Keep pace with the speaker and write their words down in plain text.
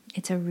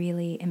It's a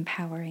really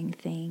empowering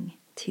thing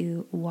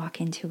to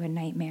walk into a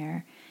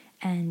nightmare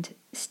and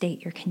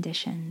state your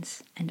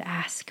conditions and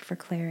ask for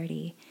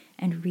clarity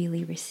and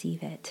really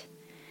receive it.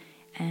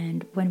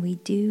 And when we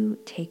do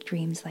take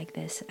dreams like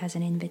this as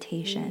an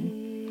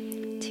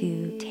invitation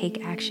to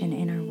take action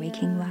in our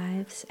waking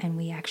lives, and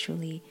we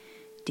actually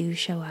do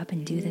show up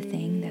and do the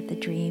thing that the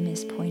dream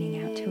is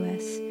pointing out to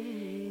us,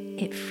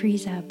 it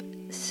frees up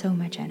so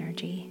much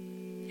energy,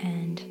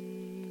 and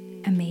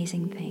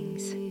amazing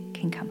things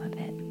can come of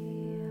it.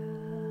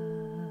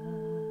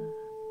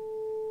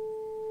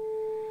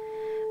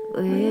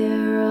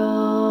 We're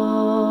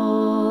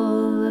all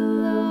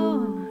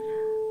alone,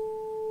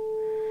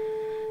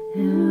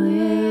 and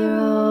we're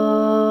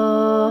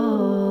all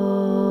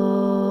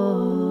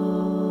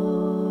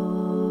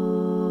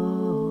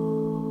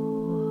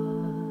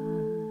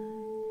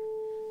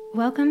one.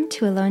 Welcome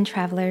to Alone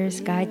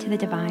Traveler's Guide to the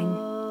Divine,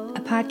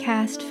 a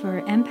podcast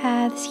for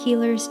empaths,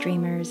 healers,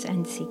 dreamers,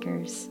 and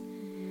seekers.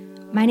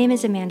 My name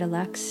is Amanda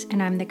Lux,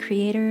 and I'm the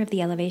creator of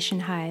the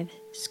Elevation Hive,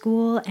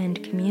 school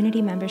and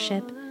community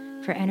membership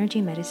for energy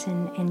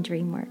medicine and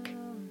dream work.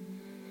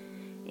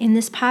 In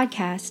this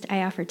podcast,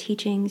 I offer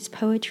teachings,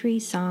 poetry,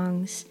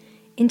 songs,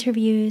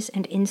 interviews,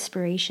 and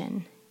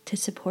inspiration to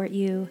support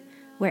you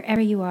wherever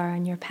you are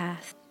on your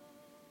path.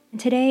 And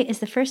today is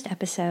the first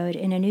episode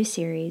in a new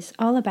series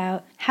all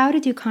about how to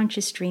do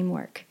conscious dream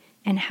work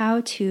and how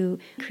to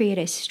create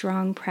a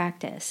strong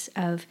practice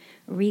of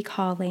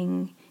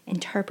recalling,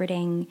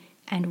 interpreting,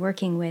 and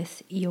working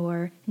with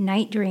your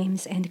night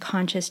dreams and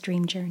conscious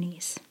dream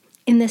journeys.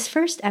 In this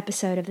first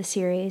episode of the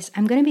series,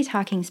 I'm going to be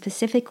talking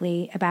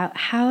specifically about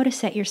how to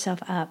set yourself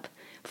up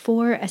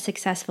for a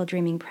successful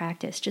dreaming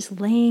practice,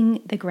 just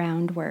laying the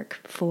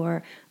groundwork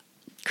for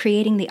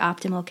creating the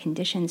optimal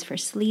conditions for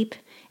sleep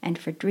and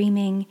for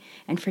dreaming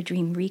and for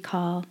dream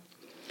recall.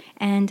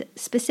 And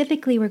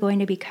specifically, we're going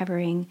to be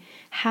covering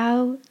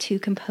how to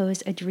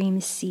compose a dream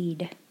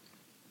seed,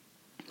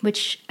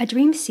 which a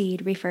dream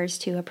seed refers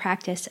to a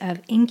practice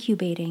of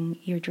incubating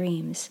your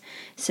dreams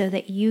so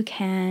that you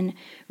can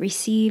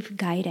receive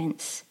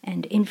guidance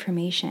and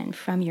information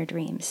from your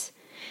dreams.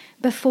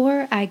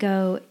 Before I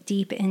go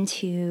deep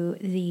into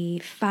the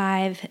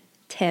 5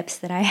 tips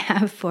that I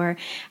have for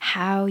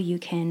how you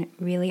can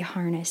really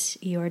harness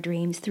your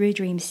dreams through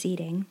dream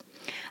seeding,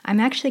 I'm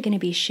actually going to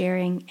be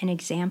sharing an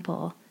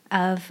example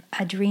of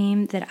a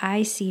dream that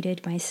I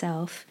seeded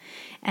myself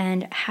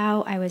and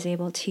how I was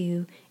able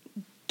to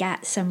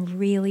get some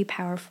really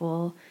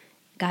powerful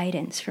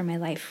guidance for my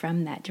life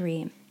from that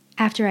dream.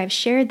 After I've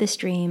shared this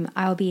dream,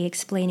 I'll be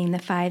explaining the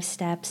 5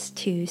 steps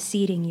to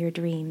seeding your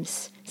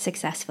dreams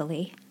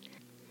successfully.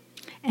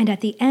 And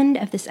at the end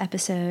of this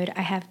episode,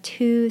 I have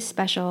 2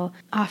 special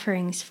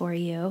offerings for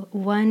you.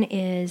 One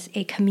is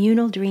a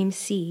communal dream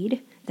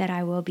seed that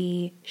I will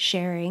be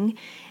sharing,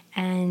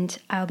 and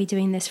I'll be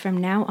doing this from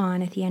now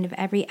on. At the end of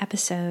every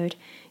episode,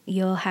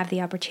 you'll have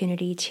the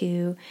opportunity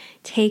to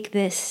take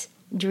this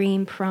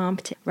dream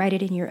prompt, write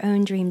it in your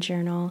own dream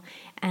journal,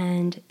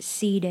 and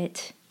seed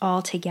it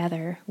all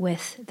together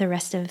with the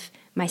rest of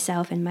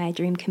myself and my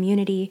dream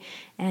community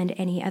and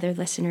any other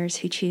listeners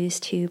who choose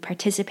to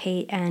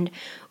participate. And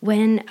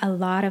when a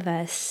lot of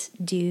us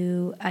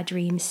do a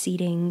dream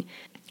seeding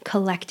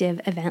collective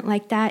event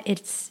like that,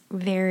 it's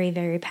very,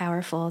 very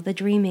powerful. The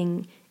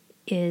dreaming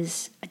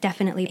is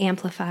definitely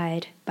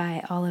amplified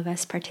by all of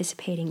us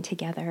participating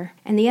together.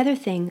 And the other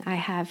thing I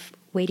have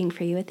waiting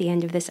for you at the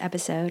end of this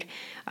episode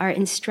are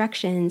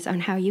instructions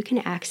on how you can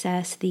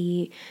access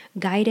the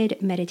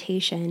guided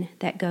meditation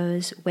that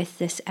goes with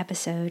this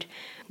episode.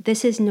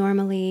 This is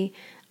normally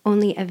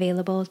only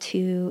available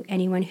to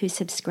anyone who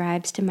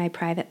subscribes to my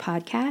private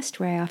podcast,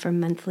 where I offer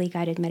monthly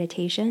guided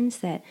meditations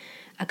that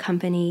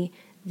accompany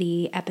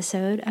the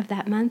episode of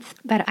that month.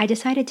 But I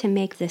decided to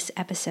make this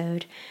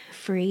episode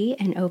free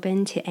and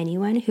open to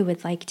anyone who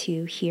would like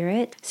to hear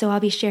it. So I'll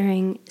be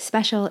sharing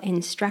special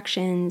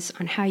instructions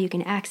on how you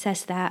can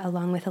access that,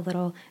 along with a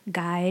little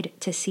guide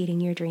to seeding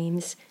your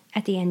dreams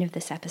at the end of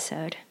this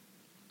episode.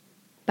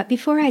 But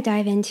before I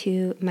dive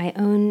into my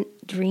own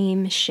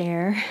dream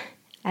share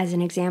as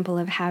an example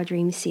of how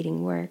dream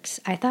seeding works,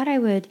 I thought I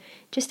would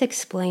just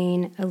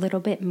explain a little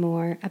bit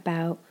more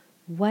about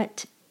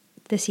what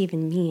this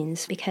even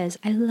means, because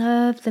I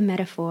love the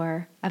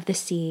metaphor of the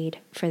seed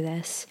for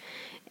this.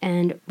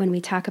 And when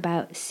we talk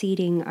about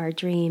seeding our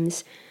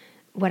dreams,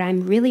 what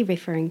I'm really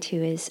referring to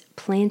is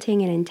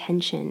planting an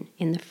intention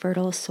in the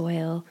fertile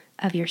soil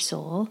of your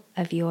soul,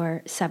 of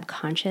your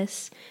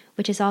subconscious,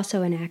 which is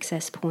also an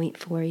access point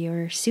for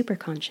your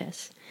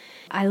superconscious.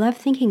 I love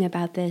thinking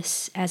about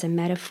this as a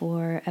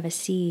metaphor of a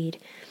seed,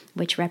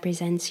 which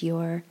represents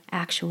your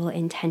actual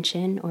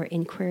intention or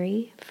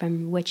inquiry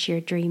from which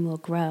your dream will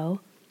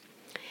grow.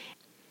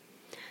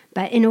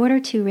 But in order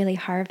to really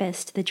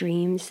harvest the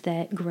dreams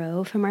that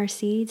grow from our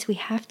seeds, we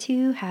have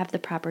to have the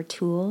proper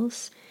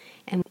tools,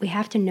 and we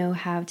have to know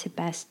how to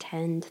best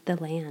tend the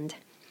land.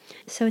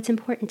 So it's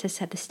important to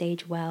set the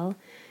stage well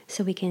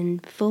so we can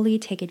fully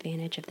take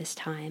advantage of this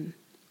time.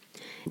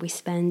 We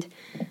spend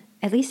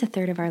at least a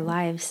third of our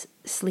lives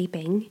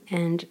sleeping,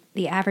 and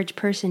the average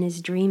person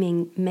is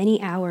dreaming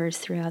many hours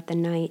throughout the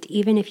night.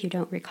 Even if you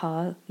don't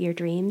recall your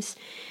dreams,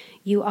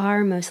 you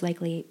are most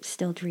likely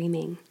still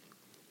dreaming.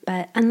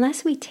 But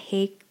unless we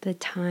take the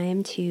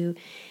time to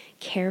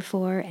care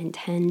for and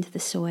tend the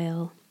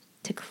soil,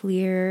 to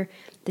clear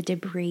the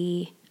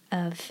debris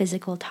of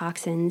physical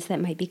toxins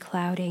that might be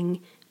clouding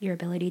your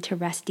ability to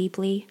rest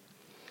deeply,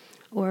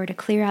 or to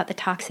clear out the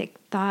toxic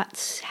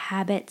thoughts,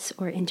 habits,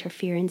 or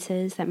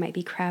interferences that might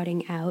be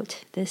crowding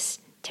out this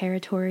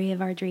territory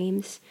of our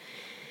dreams,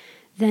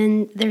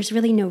 then there's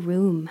really no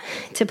room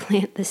to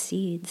plant the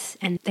seeds,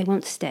 and they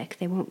won't stick,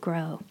 they won't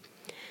grow.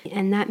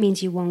 And that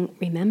means you won't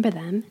remember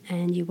them,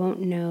 and you won't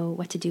know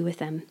what to do with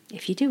them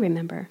if you do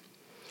remember.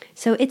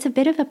 So it's a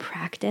bit of a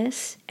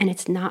practice, and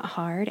it's not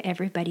hard.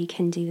 Everybody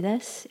can do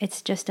this.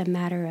 It's just a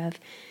matter of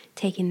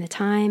taking the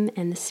time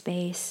and the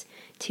space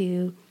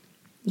to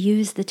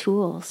use the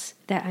tools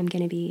that I'm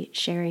going to be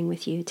sharing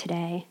with you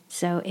today.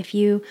 So if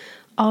you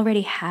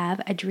already have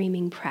a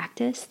dreaming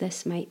practice,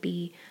 this might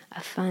be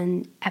a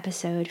fun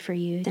episode for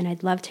you. And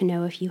I'd love to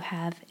know if you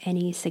have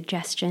any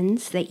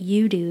suggestions that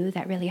you do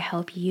that really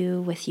help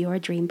you with your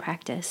dream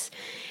practice.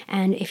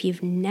 And if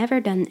you've never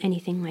done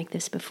anything like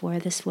this before,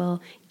 this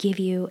will give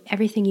you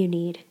everything you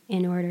need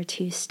in order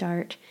to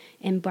start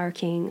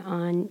embarking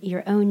on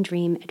your own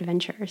dream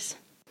adventures.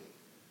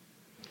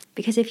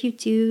 Because if you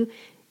do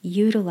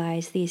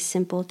utilize these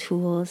simple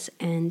tools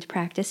and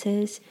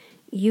practices,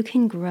 you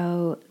can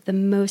grow the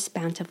most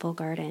bountiful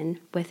garden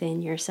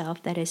within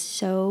yourself that is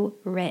so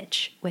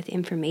rich with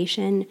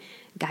information,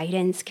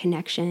 guidance,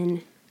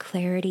 connection,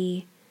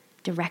 clarity,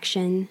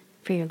 direction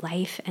for your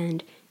life,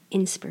 and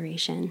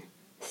inspiration.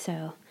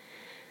 So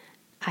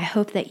I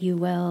hope that you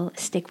will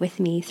stick with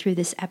me through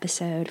this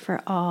episode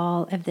for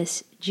all of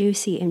this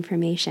juicy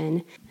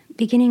information,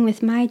 beginning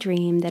with my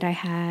dream that I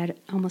had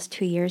almost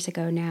 2 years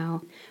ago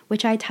now,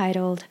 which I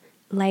titled,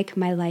 "Like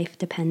My Life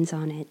Depends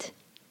on It."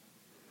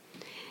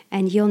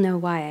 And you'll know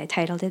why I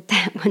titled it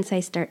that once I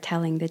start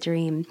telling the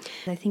dream.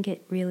 I think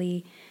it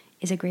really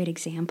is a great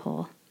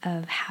example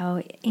of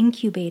how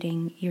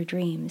incubating your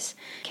dreams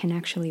can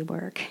actually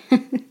work.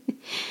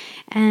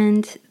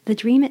 And the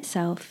dream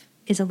itself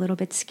is a little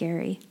bit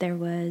scary. There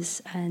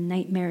was a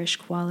nightmarish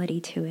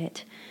quality to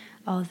it,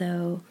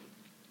 although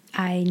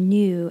I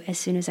knew as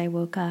soon as I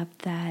woke up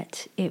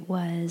that it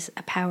was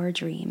a power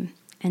dream.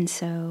 And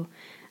so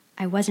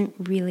I wasn't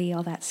really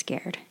all that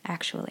scared,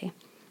 actually.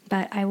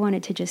 But I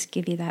wanted to just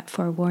give you that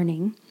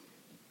forewarning.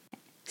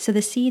 So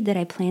the seed that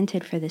I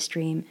planted for this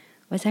dream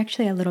was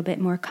actually a little bit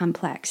more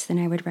complex than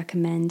I would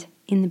recommend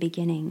in the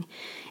beginning.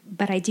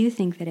 But I do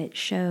think that it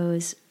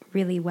shows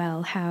really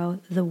well how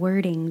the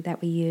wording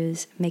that we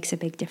use makes a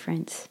big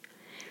difference.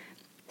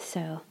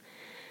 So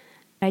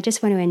I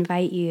just want to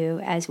invite you,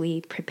 as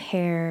we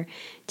prepare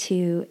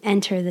to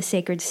enter the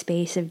sacred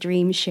space of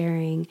dream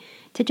sharing,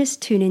 to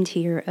just tune into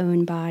your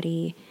own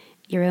body,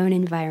 your own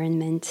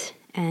environment,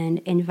 and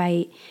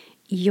invite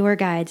your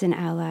guides and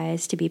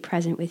allies to be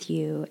present with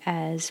you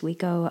as we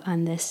go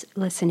on this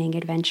listening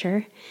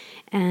adventure.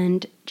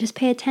 And just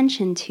pay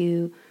attention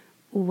to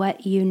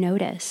what you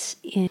notice,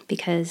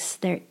 because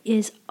there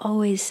is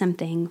always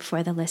something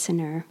for the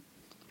listener.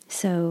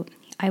 So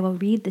I will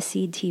read the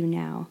seed to you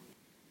now.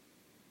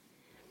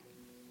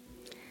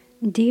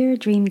 Dear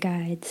dream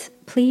guides,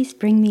 please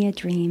bring me a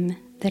dream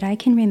that I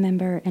can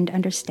remember and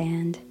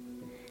understand,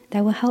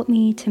 that will help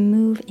me to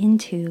move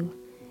into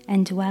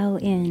and dwell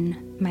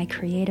in my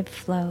creative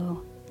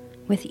flow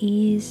with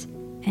ease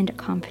and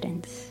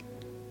confidence.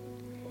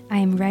 I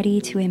am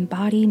ready to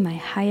embody my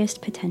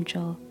highest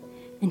potential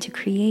and to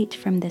create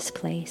from this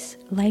place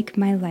like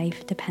my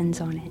life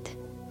depends on it.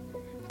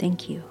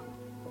 Thank you.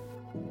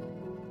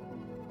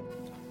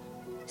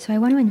 So I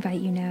want to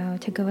invite you now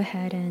to go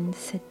ahead and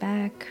sit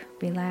back,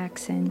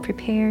 relax, and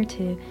prepare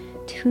to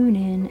tune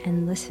in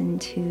and listen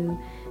to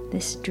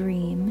this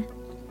dream,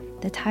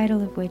 the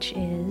title of which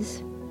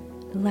is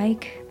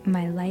Like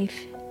My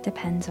Life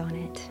Depends on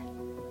It.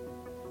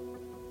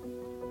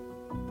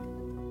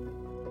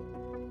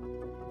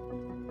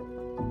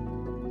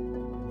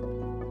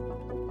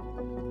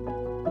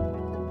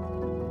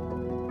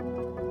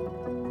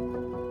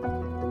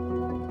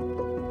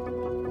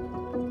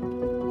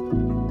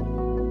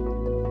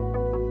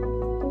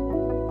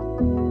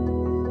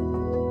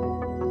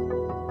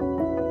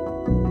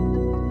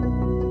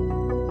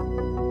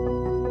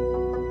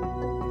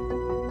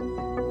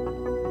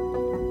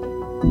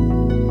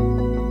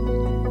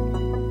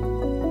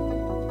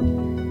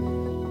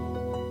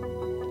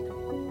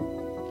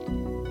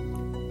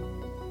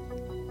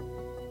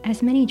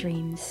 As many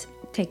dreams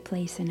take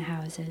place in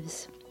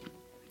houses,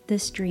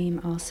 this dream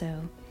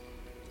also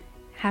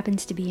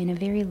happens to be in a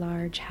very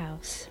large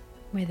house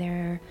where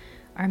there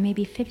are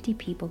maybe 50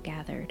 people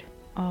gathered,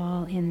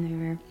 all in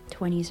their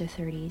 20s or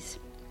 30s.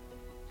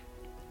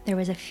 There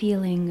was a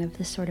feeling of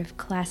the sort of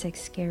classic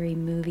scary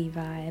movie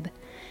vibe,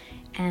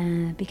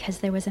 because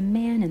there was a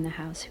man in the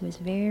house who was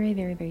very,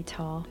 very, very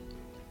tall,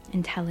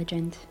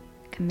 intelligent,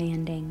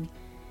 commanding,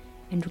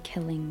 and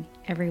killing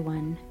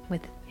everyone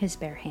with his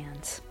bare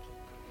hands.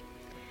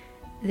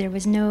 There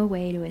was no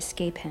way to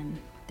escape him.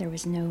 There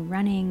was no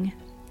running,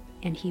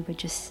 and he would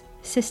just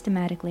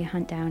systematically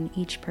hunt down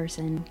each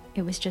person.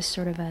 It was just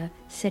sort of a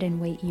sit and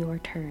wait your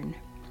turn.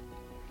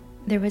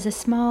 There was a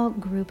small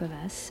group of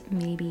us,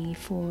 maybe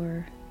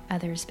 4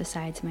 others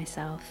besides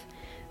myself,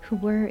 who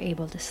were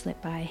able to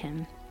slip by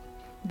him,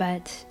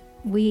 but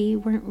we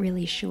weren't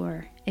really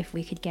sure if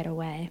we could get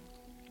away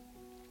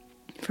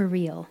for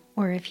real,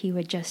 or if he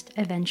would just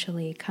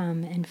eventually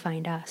come and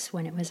find us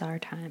when it was our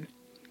time.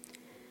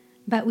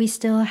 But we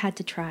still had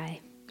to try,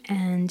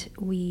 and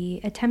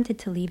we attempted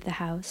to leave the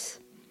house,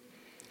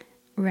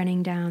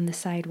 running down the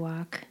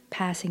sidewalk,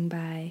 passing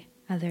by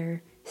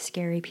other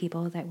scary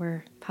people that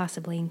were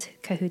possibly in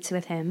cahoots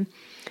with him.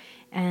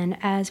 And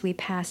as we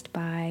passed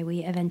by,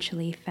 we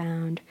eventually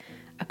found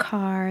a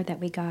car that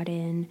we got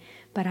in,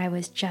 but I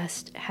was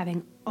just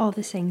having all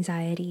this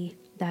anxiety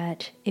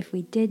that if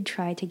we did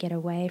try to get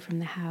away from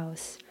the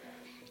house,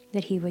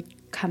 that he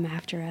would come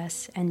after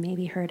us and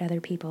maybe hurt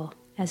other people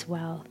as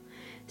well.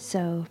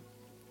 So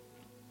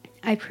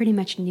I pretty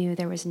much knew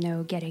there was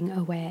no getting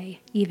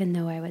away, even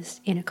though I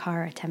was in a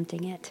car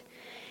attempting it.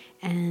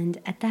 And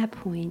at that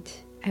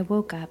point, I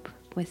woke up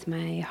with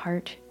my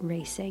heart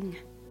racing.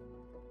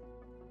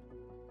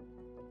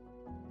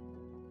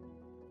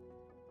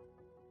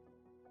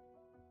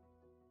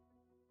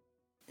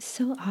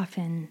 So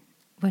often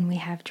when we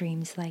have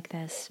dreams like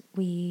this,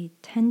 we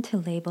tend to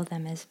label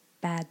them as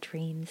bad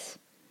dreams.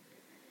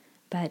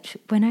 But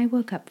when I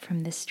woke up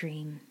from this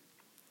dream,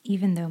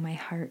 even though my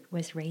heart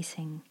was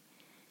racing,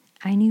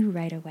 I knew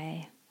right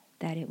away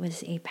that it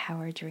was a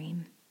power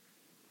dream.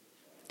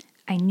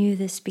 I knew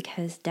this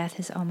because death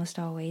is almost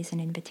always an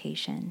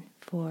invitation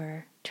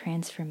for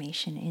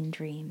transformation in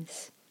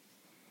dreams.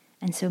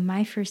 And so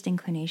my first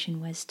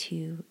inclination was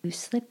to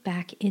slip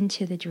back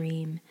into the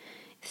dream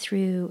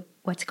through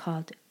what's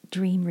called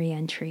dream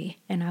reentry.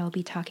 And I'll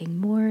be talking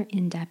more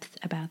in depth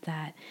about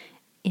that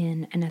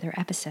in another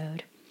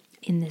episode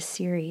in this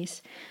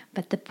series.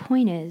 But the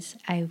point is,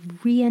 I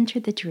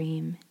re-entered the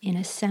dream in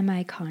a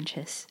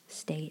semi-conscious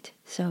state.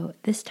 So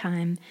this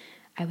time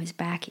I was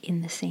back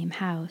in the same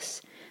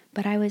house,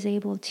 but I was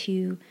able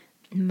to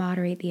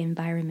moderate the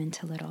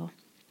environment a little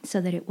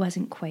so that it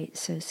wasn't quite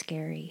so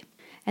scary.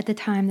 At the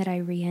time that I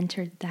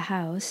re-entered the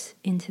house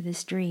into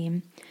this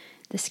dream,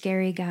 the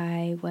scary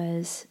guy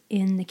was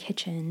in the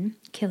kitchen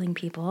killing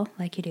people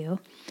like you do,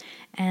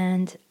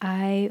 and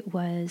I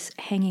was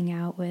hanging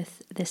out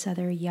with this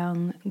other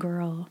young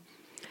girl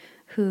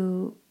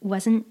who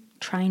wasn't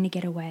trying to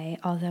get away,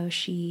 although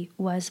she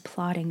was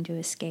plotting to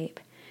escape.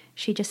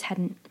 She just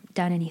hadn't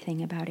done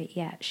anything about it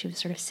yet. She was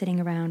sort of sitting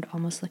around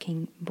almost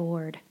looking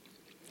bored.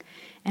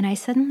 And I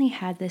suddenly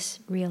had this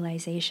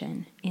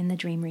realization in the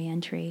dream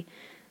reentry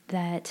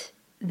that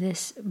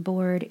this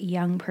bored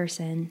young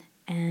person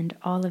and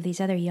all of these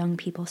other young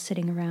people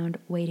sitting around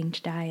waiting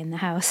to die in the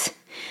house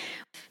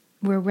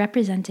were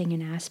representing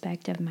an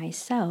aspect of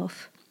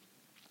myself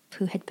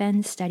who had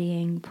been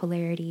studying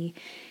polarity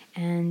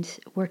and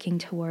working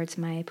towards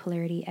my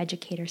polarity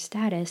educator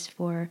status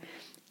for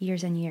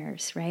years and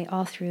years, right?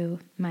 All through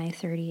my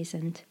 30s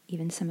and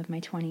even some of my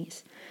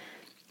 20s.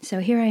 So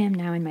here I am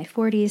now in my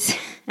 40s.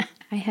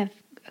 I have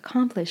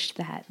accomplished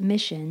that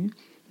mission,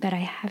 but I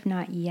have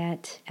not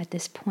yet, at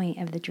this point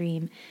of the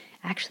dream,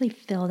 actually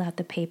filled out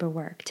the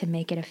paperwork to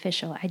make it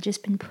official. I'd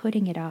just been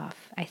putting it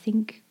off, I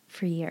think,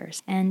 for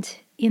years. And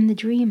in the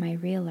dream, I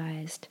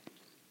realized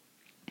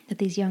that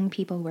these young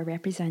people were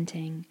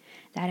representing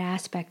that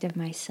aspect of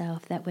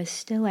myself that was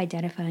still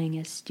identifying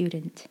as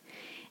student,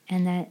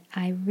 and that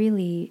I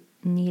really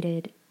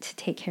needed to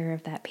take care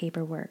of that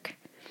paperwork.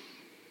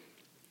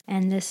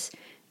 And this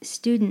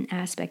student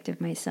aspect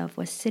of myself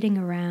was sitting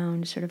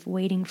around sort of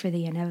waiting for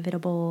the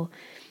inevitable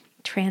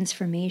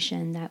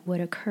transformation that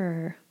would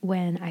occur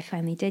when I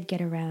finally did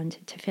get around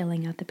to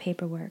filling out the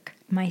paperwork.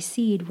 My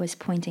seed was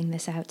pointing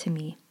this out to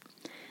me,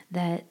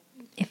 that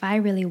if I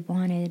really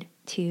wanted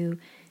to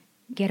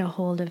get a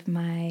hold of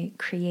my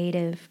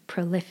creative,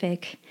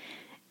 prolific,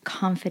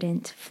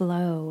 confident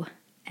flow,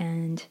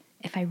 and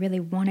if I really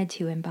wanted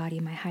to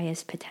embody my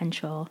highest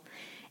potential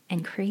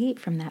and create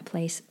from that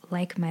place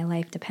like my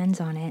life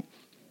depends on it,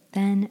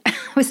 then I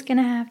was going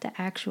to have to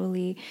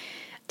actually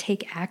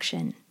take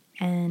action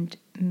and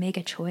make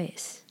a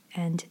choice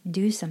and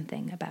do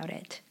something about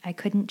it. I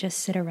couldn't just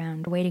sit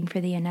around waiting for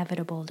the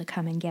inevitable to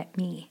come and get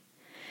me.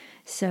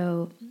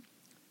 So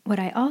what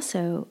I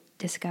also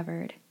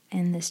discovered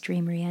in this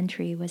dream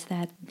reentry was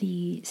that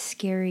the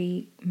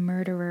scary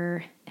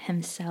murderer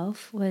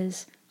himself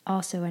was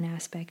also an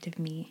aspect of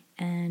me.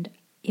 And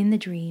in the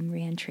dream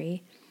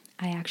reentry,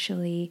 I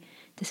actually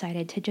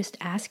decided to just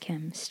ask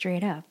him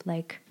straight up,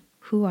 like,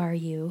 who are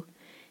you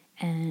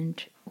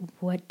and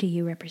what do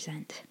you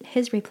represent?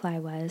 His reply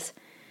was,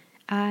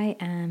 I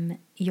am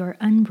your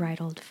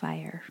unbridled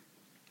fire.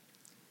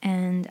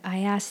 And I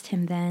asked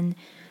him then,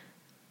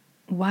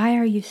 why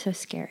are you so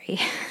scary?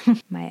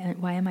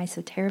 Why am I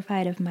so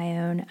terrified of my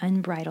own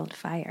unbridled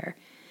fire?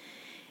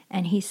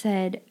 And he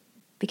said,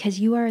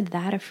 because you are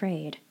that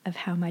afraid of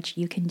how much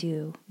you can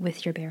do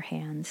with your bare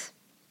hands.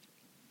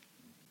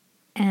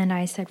 And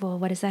I said, well,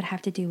 what does that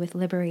have to do with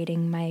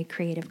liberating my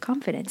creative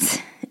confidence?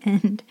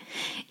 And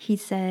he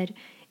said,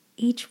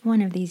 each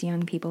one of these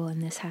young people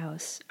in this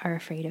house are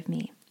afraid of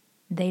me.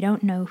 They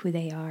don't know who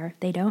they are.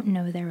 They don't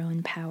know their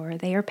own power.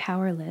 They are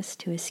powerless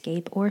to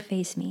escape or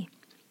face me.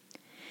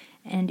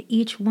 And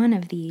each one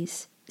of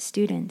these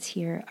students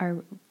here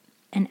are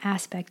an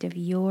aspect of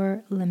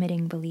your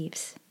limiting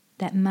beliefs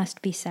that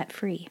must be set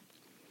free,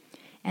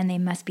 and they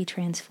must be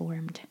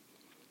transformed.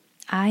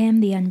 I am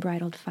the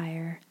unbridled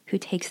fire who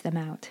takes them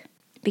out,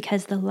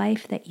 because the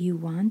life that you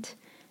want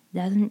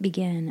doesn't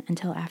begin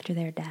until after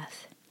their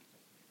death.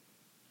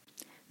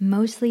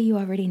 Mostly you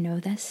already know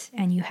this,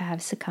 and you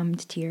have succumbed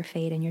to your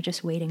fate, and you're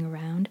just waiting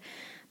around,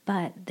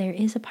 but there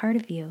is a part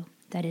of you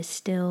that is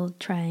still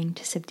trying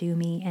to subdue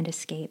me and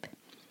escape.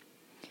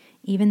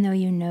 Even though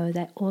you know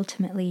that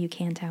ultimately you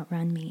can't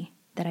outrun me,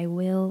 that I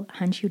will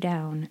hunt you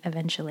down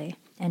eventually.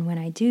 And when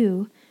I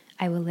do,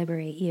 I will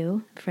liberate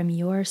you from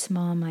your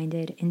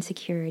small-minded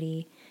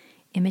insecurity,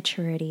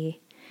 immaturity,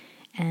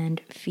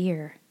 and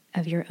fear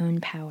of your own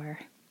power.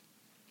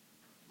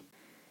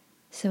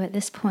 So at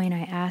this point,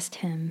 I asked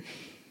him,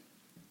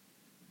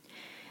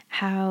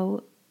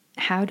 how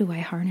do I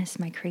harness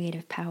my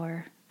creative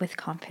power with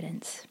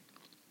confidence?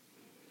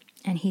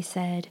 And he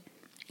said,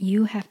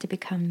 you have to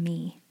become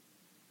me.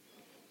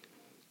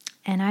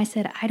 And I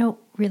said, I don't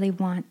really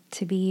want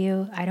to be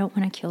you. I don't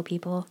want to kill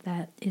people.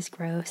 That is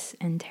gross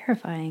and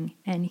terrifying.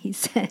 And he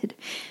said,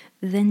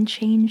 then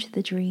change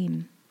the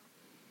dream.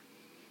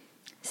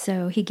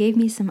 So he gave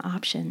me some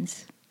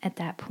options at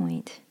that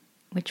point,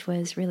 which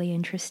was really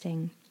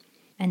interesting.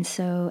 And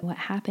so what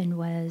happened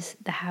was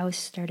the house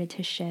started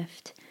to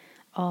shift.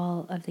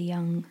 All of the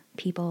young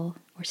people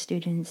or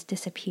students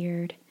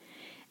disappeared.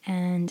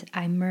 And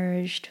I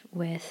merged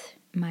with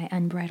my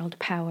unbridled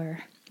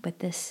power with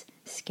this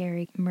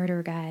scary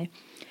murder guy,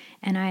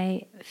 and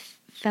I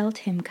felt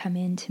him come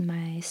into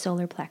my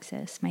solar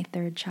plexus, my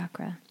third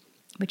chakra,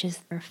 which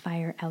is our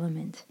fire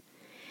element.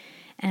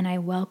 And I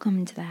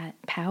welcomed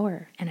that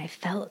power, and I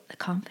felt the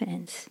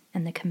confidence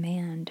and the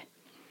command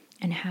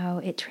and how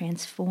it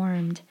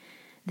transformed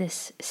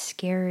this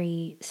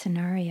scary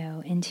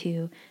scenario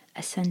into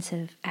a sense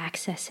of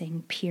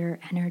accessing pure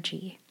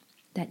energy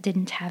that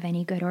didn't have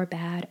any good or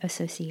bad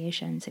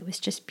associations. It was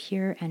just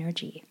pure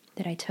energy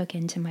that I took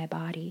into my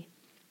body.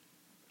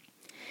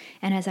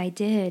 And as I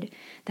did,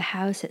 the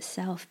house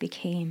itself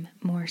became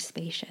more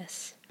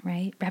spacious,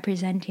 right?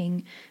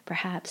 Representing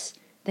perhaps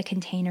the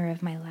container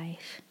of my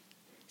life.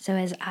 So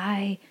as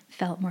I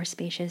felt more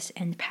spacious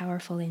and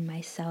powerful in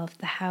myself,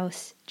 the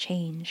house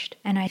changed.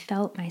 And I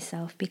felt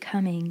myself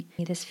becoming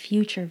this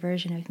future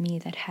version of me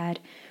that had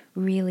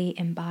really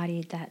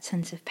embodied that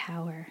sense of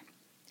power.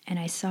 And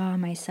I saw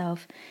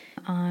myself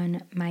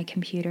on my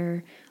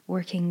computer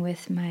working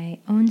with my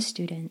own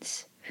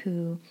students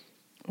who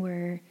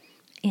were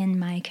in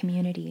my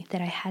community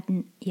that I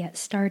hadn't yet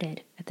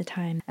started at the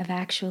time, of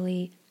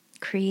actually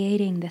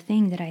creating the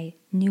thing that I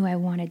knew I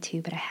wanted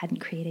to, but I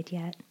hadn't created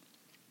yet.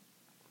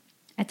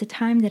 At the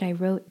time that I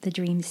wrote the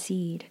dream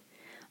seed,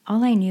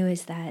 all I knew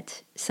is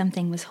that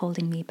something was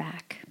holding me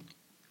back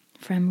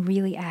from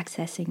really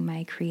accessing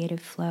my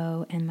creative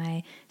flow and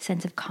my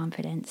sense of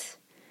confidence,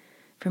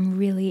 from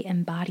really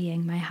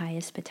embodying my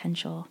highest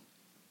potential.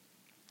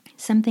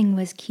 Something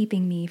was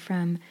keeping me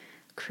from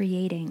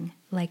creating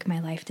like my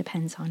life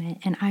depends on it,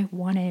 and I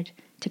wanted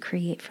to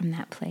create from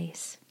that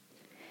place.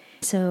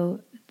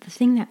 So the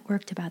thing that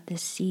worked about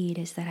this seed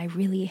is that I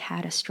really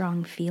had a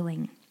strong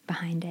feeling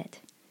behind it.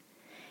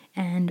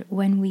 And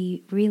when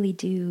we really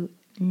do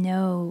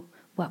know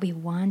what we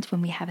want,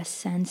 when we have a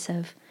sense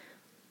of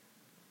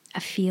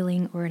a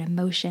feeling or an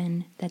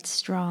emotion that's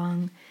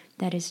strong,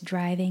 that is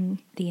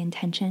driving the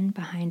intention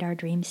behind our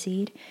dream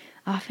seed,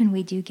 often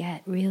we do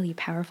get really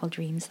powerful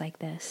dreams like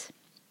this.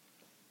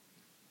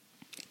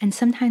 And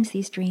sometimes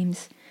these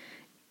dreams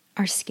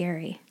are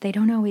scary. They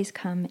don't always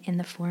come in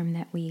the form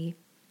that we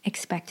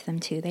expect them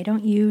to. They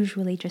don't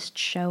usually just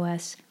show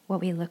us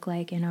what we look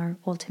like in our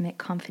ultimate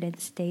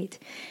confident state.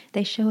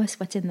 They show us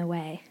what's in the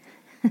way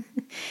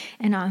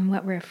and on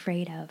what we're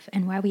afraid of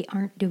and why we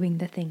aren't doing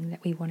the thing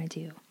that we want to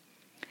do.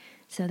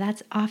 So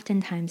that's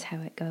oftentimes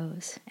how it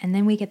goes. And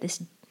then we get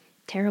this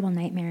terrible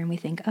nightmare and we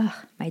think,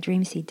 oh, my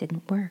dream seed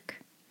didn't work.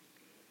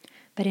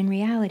 But in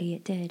reality,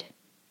 it did.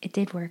 It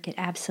did work. It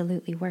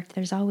absolutely worked.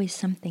 There's always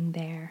something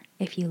there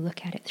if you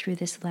look at it through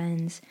this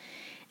lens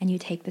and you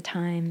take the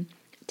time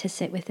to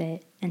sit with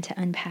it and to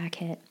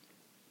unpack it.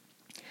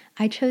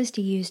 I chose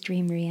to use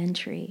dream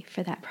reentry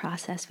for that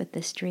process with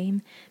this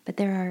dream, but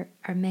there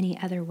are many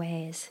other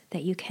ways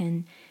that you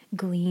can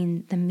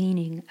glean the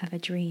meaning of a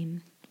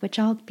dream, which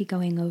I'll be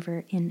going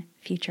over in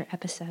future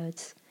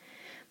episodes.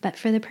 But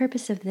for the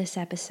purpose of this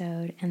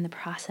episode and the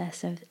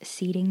process of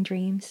seeding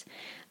dreams,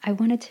 I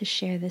wanted to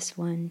share this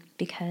one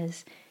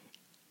because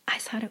I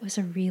thought it was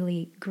a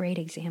really great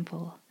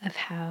example of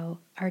how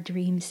our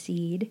dream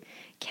seed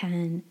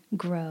can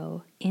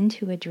grow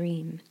into a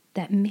dream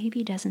that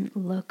maybe doesn't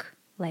look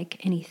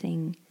like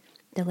anything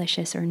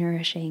delicious or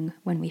nourishing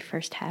when we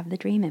first have the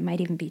dream. It might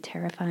even be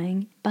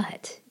terrifying.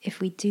 But if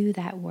we do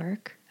that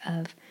work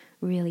of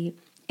really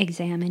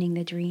examining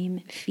the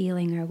dream,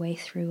 feeling our way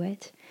through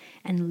it,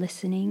 and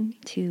listening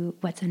to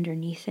what's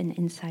underneath and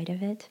inside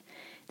of it,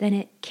 then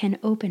it can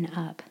open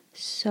up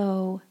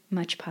so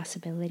much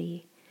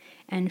possibility.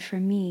 And for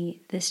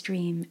me, this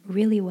dream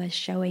really was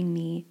showing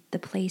me the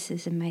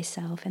places in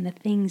myself and the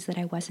things that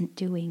I wasn't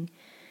doing,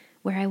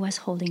 where I was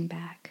holding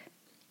back.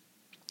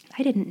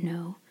 I didn't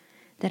know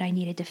that I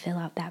needed to fill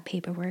out that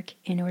paperwork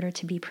in order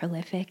to be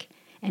prolific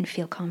and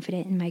feel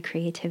confident in my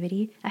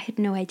creativity. I had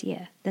no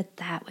idea that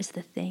that was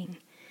the thing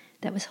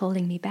that was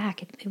holding me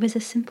back. It was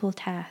a simple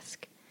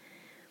task.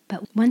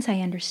 But once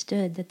I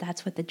understood that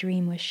that's what the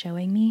dream was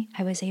showing me,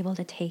 I was able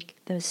to take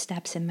those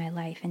steps in my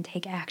life and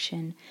take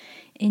action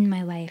in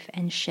my life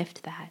and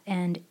shift that.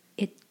 And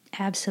it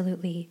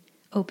absolutely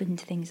opened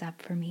things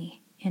up for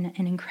me in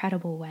an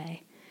incredible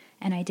way.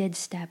 And I did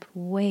step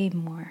way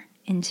more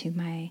into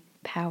my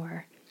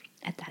power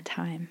at that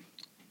time.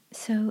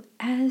 So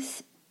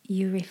as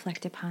you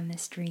reflect upon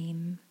this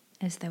dream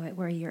as though it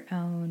were your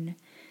own,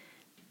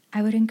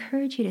 I would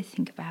encourage you to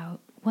think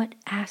about what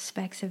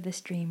aspects of this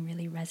dream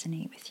really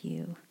resonate with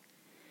you.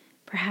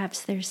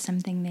 Perhaps there's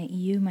something that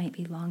you might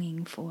be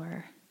longing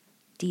for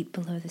deep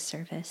below the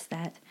surface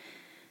that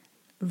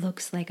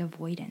looks like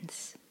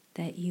avoidance,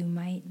 that you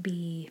might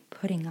be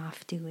putting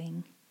off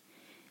doing.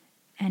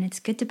 And it's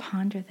good to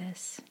ponder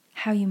this,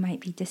 how you might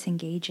be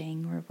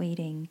disengaging or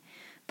waiting,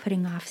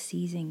 putting off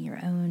seizing your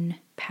own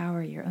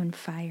power, your own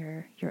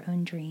fire, your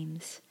own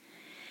dreams,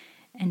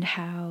 and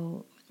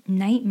how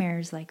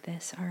nightmares like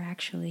this are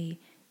actually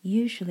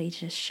usually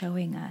just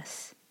showing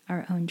us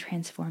our own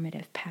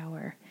transformative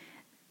power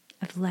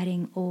of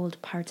letting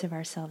old parts of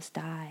ourselves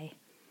die.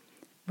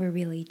 We're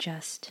really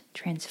just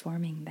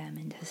transforming them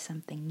into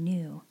something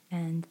new,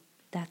 and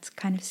that's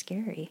kind of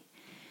scary.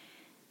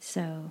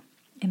 So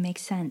it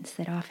makes sense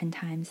that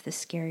oftentimes the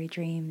scary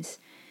dreams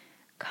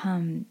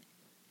come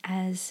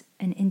as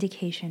an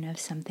indication of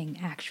something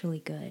actually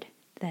good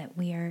that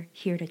we are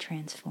here to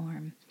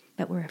transform,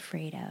 but we're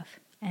afraid of.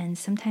 And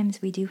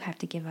sometimes we do have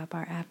to give up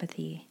our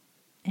apathy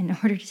in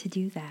order to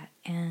do that.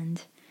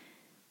 And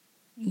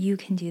you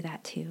can do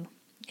that too.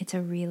 It's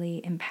a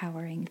really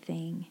empowering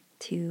thing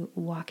to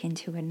walk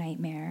into a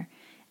nightmare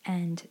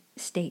and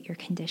state your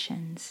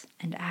conditions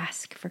and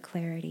ask for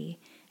clarity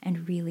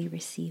and really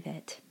receive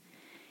it.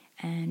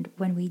 And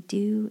when we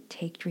do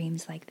take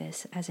dreams like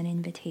this as an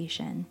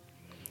invitation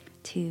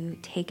to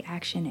take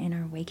action in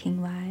our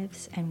waking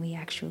lives, and we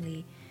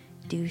actually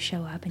do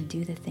show up and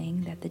do the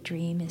thing that the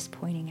dream is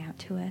pointing out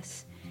to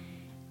us,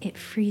 it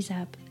frees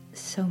up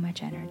so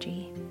much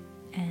energy,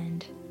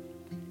 and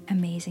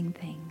amazing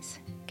things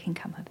can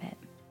come of it.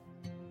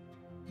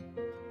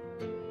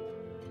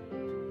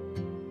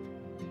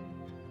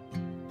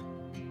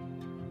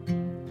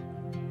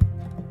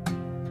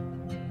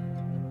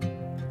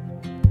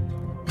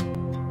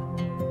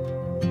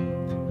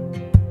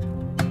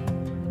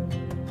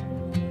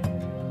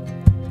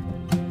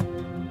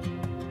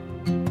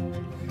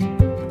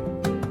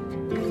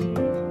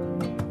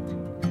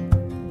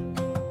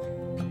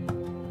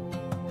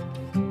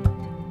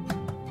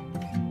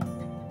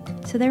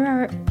 So there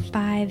are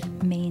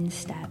 5 main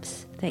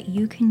steps that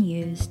you can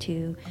use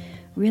to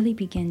really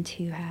begin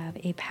to have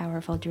a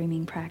powerful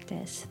dreaming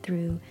practice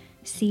through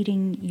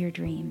seeding your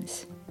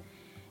dreams.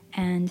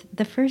 And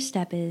the first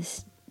step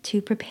is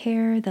to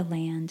prepare the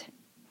land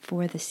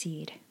for the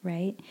seed,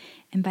 right?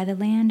 And by the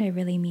land, I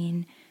really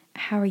mean,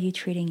 how are you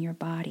treating your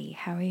body?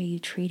 How are you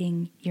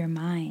treating your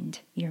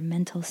mind, your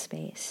mental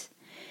space?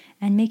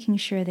 And making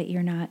sure that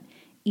you're not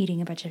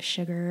eating a bunch of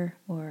sugar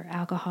or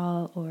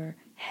alcohol or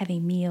heavy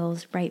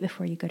meals right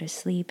before you go to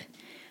sleep.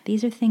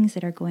 These are things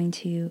that are going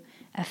to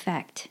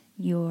affect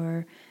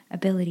your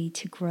ability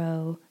to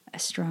grow a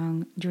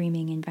strong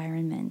dreaming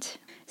environment.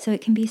 So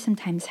it can be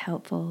sometimes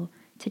helpful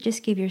to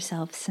just give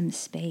yourself some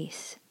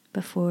space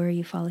before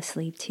you fall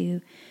asleep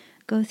to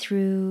go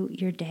through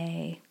your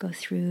day, go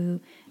through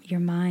your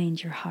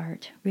mind, your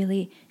heart,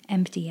 really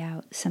empty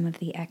out some of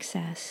the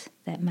excess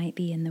that might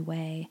be in the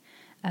way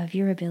of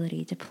your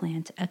ability to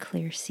plant a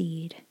clear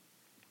seed.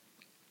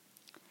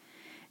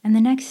 And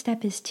the next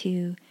step is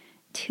to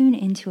tune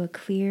into a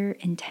clear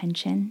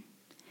intention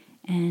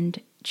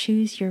and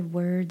choose your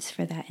words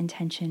for that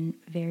intention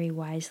very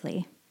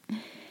wisely.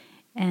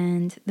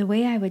 And the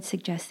way I would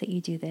suggest that you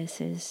do this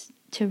is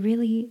to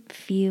really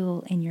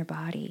feel in your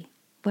body.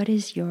 What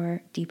is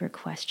your deeper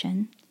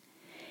question?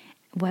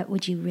 What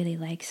would you really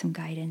like some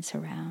guidance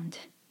around?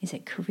 Is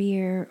it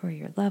career or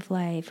your love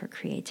life or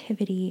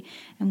creativity?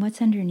 And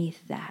what's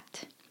underneath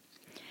that?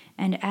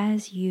 And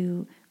as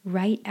you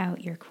write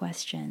out your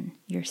question,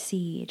 your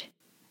seed,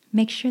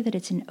 make sure that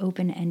it's an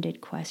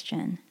open-ended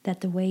question,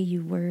 that the way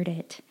you word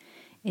it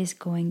is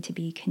going to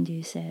be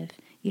conducive.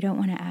 You don't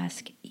want to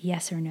ask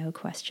yes or no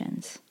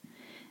questions.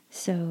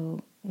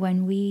 So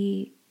when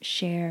we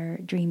share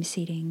dream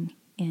seeding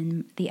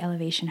in the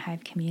Elevation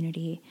Hive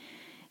community,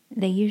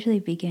 they usually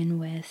begin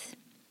with,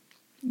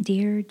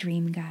 "Dear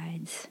dream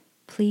guides,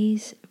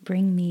 please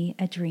bring me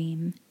a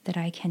dream that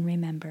I can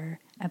remember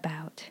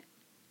about ...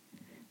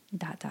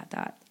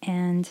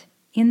 And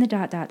in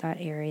the ...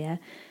 area,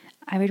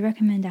 I would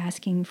recommend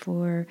asking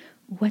for,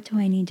 what do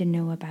I need to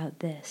know about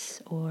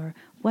this? Or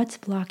what's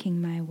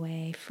blocking my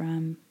way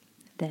from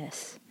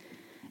this?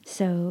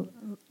 So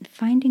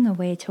finding a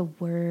way to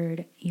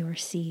word your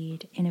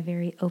seed in a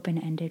very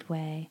open-ended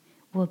way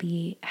will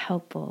be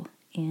helpful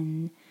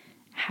in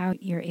how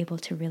you're able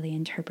to really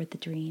interpret the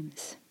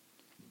dreams.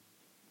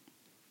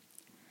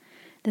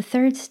 The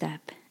third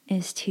step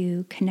is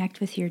to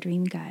connect with your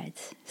dream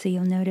guides. So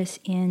you'll notice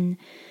in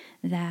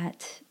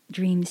that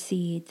dream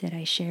seed that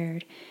I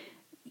shared,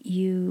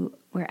 you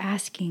were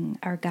asking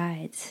our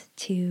guides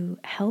to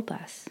help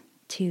us,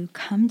 to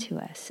come to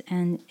us.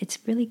 And it's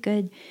really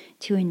good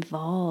to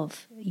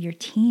involve your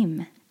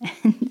team.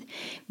 And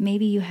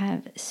maybe you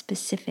have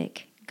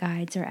specific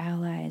guides or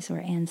allies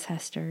or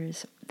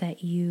ancestors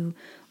that you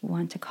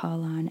want to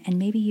call on. And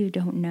maybe you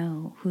don't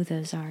know who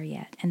those are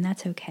yet, and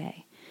that's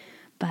okay.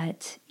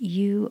 But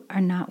you are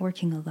not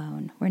working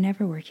alone. We're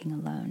never working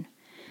alone.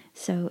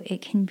 So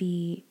it can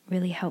be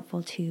really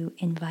helpful to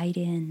invite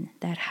in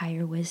that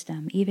higher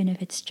wisdom, even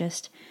if it's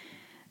just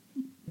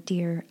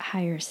dear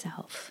higher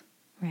self,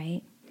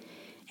 right?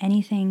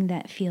 Anything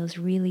that feels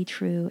really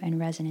true and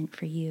resonant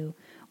for you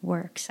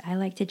works. I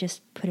like to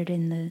just put it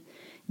in the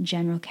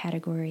general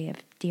category of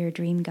dear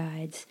dream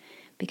guides,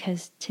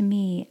 because to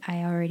me,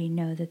 I already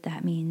know that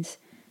that means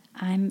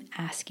I'm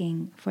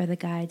asking for the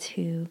guides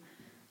who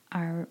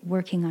are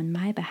working on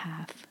my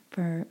behalf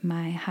for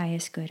my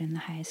highest good and the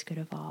highest good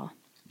of all.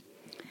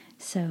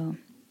 So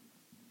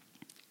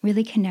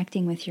really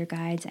connecting with your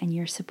guides and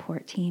your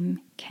support team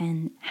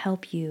can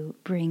help you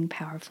bring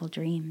powerful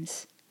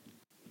dreams.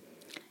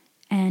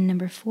 And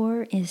number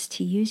 4 is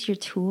to use your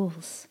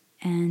tools.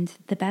 And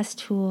the best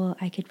tool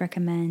I could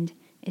recommend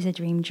is a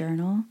dream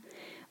journal,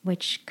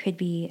 which could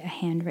be a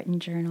handwritten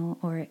journal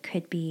or it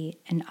could be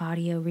an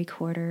audio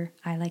recorder.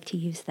 I like to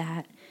use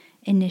that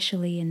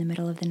initially in the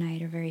middle of the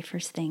night or very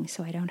first thing,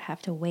 so I don't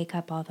have to wake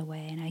up all the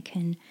way and I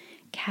can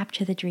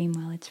capture the dream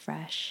while it's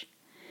fresh.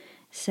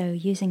 So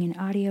using an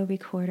audio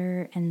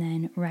recorder and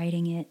then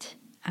writing it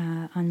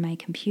on my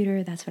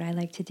computer, that's what I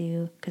like to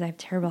do because I have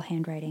terrible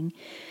handwriting.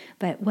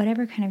 But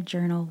whatever kind of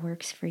journal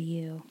works for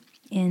you.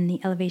 In the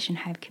Elevation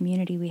Hive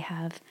community, we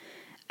have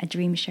a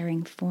dream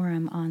sharing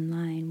forum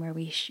online where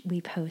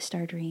we post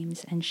our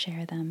dreams and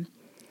share them.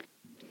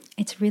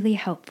 It's really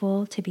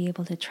helpful to be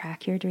able to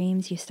track your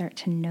dreams. You start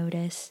to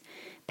notice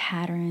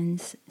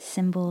patterns,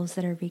 symbols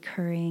that are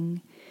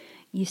recurring.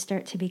 You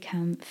start to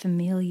become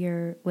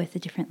familiar with the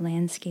different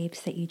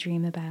landscapes that you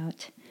dream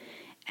about.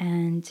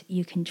 And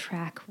you can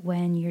track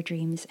when your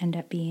dreams end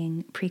up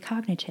being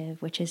precognitive,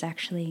 which is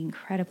actually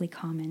incredibly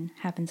common,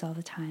 happens all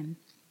the time.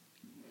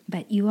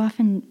 But you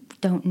often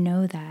don't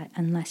know that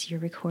unless you're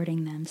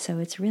recording them. So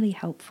it's really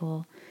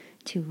helpful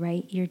to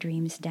write your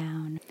dreams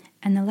down.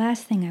 And the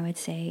last thing I would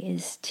say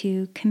is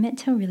to commit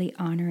to really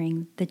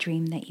honoring the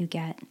dream that you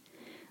get.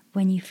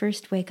 When you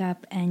first wake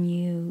up and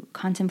you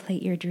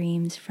contemplate your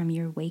dreams from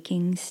your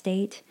waking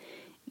state,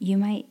 you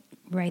might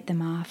write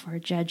them off or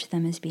judge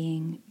them as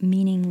being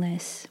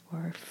meaningless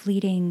or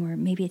fleeting, or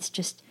maybe it's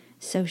just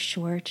so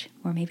short,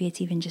 or maybe it's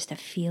even just a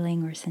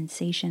feeling or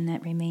sensation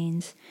that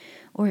remains,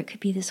 or it could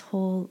be this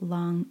whole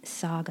long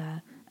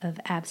saga of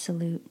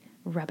absolute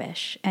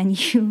rubbish,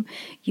 and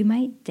you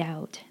might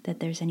doubt that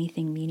there's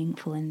anything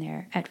meaningful in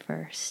there at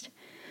first.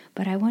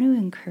 But I want to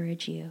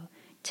encourage you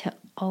to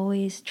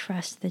always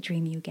trust the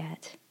dream you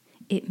get.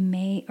 It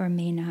may or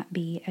may not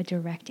be a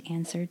direct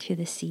answer to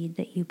the seed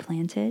that you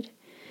planted.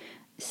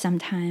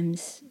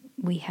 Sometimes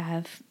we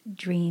have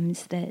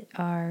dreams that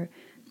are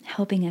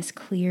helping us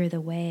clear the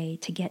way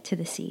to get to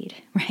the seed,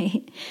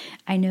 right?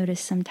 I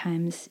notice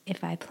sometimes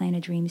if I plant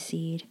a dream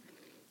seed,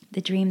 the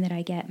dream that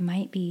I get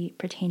might be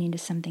pertaining to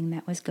something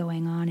that was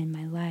going on in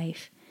my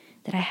life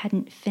that I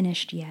hadn't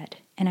finished yet,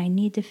 and I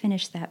need to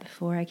finish that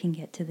before I can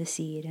get to the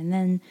seed. And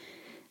then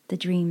the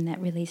dream that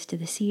relates to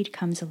the seed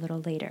comes a little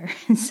later.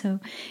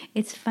 So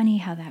it's funny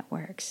how that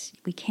works.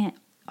 We can't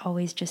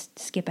always just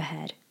skip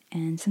ahead,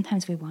 and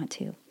sometimes we want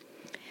to.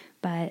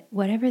 But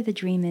whatever the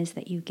dream is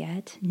that you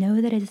get, know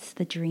that it's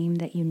the dream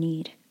that you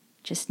need.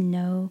 Just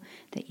know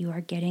that you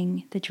are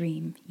getting the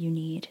dream you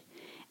need.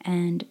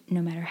 And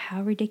no matter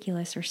how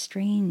ridiculous or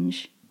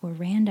strange or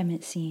random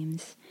it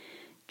seems,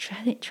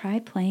 try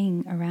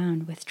playing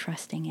around with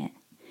trusting it.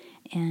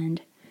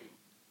 And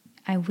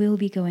I will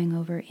be going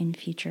over in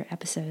future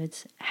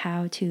episodes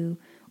how to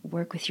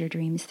work with your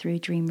dreams through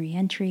dream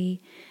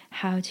reentry,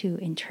 how to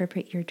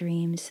interpret your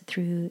dreams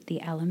through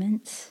the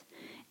elements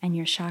and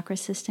your chakra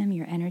system,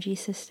 your energy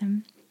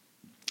system,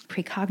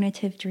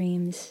 precognitive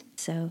dreams.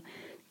 So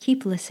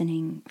keep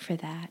listening for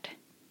that.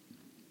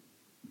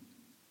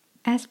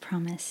 As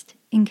promised,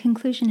 in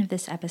conclusion of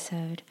this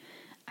episode,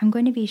 I'm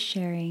going to be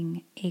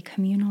sharing a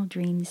communal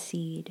dream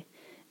seed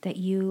that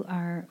you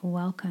are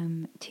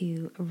welcome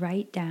to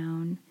write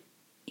down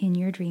in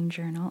your dream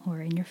journal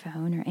or in your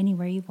phone or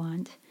anywhere you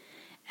want,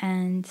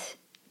 and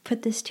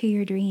put this to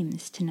your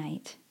dreams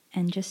tonight.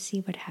 and just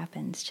see what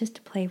happens, just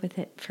to play with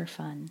it for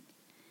fun.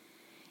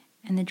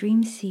 And the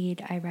dream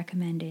seed I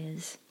recommend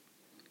is,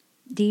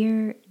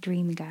 Dear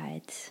dream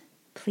guides,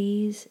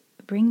 please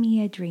bring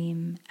me a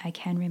dream I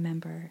can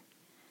remember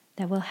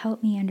that will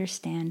help me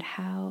understand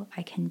how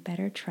I can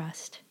better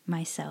trust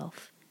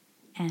myself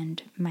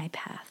and my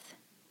path.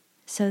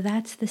 So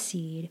that's the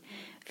seed.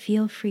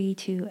 Feel free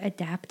to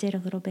adapt it a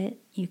little bit.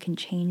 You can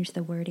change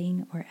the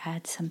wording or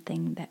add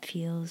something that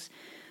feels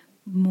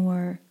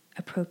more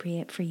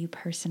appropriate for you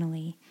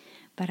personally.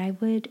 But I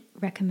would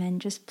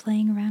recommend just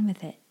playing around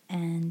with it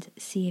and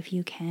see if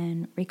you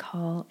can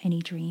recall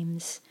any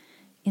dreams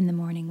in the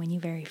morning when you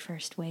very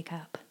first wake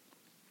up.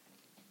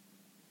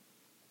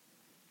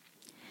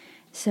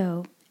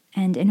 So,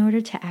 and in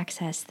order to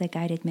access the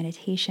guided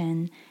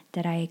meditation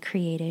that I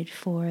created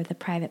for the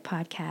private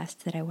podcast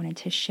that I wanted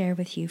to share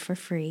with you for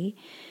free,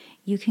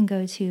 you can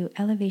go to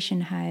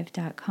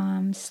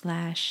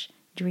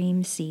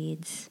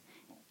elevationhive.com/dreamseeds,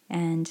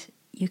 and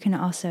you can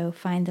also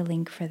find the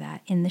link for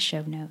that in the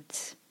show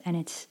notes. And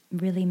it's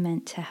really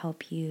meant to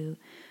help you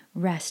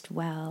rest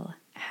well,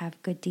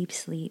 have good deep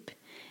sleep,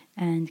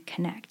 and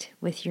connect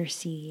with your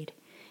seed.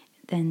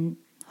 Then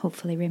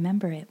hopefully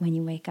remember it when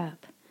you wake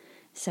up.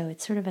 So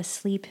it's sort of a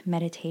sleep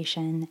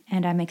meditation,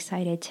 and I'm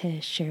excited to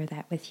share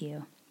that with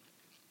you.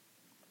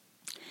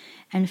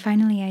 And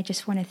finally, I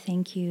just want to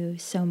thank you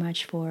so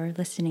much for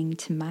listening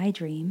to my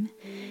dream.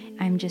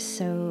 I'm just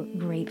so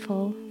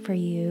grateful for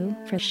you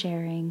for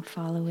sharing,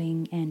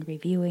 following, and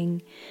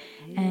reviewing,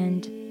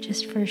 and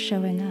just for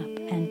showing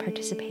up and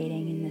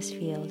participating in this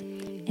field.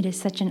 It is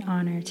such an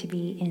honor to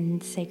be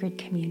in sacred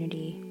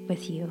community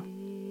with you.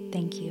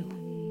 Thank you.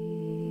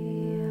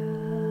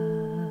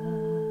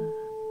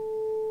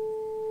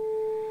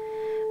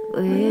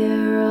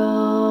 We're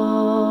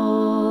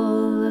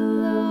all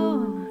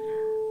alone,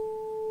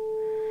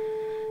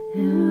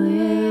 and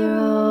we're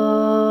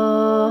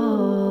all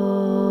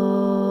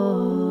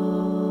one.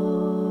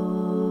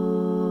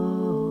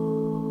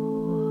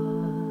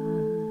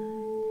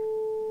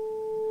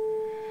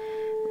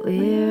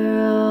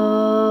 We're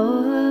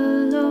all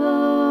alone.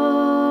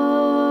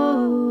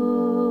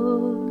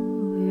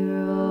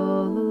 We're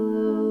all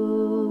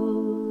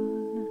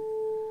alone.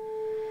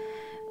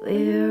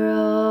 We're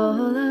all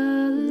alone.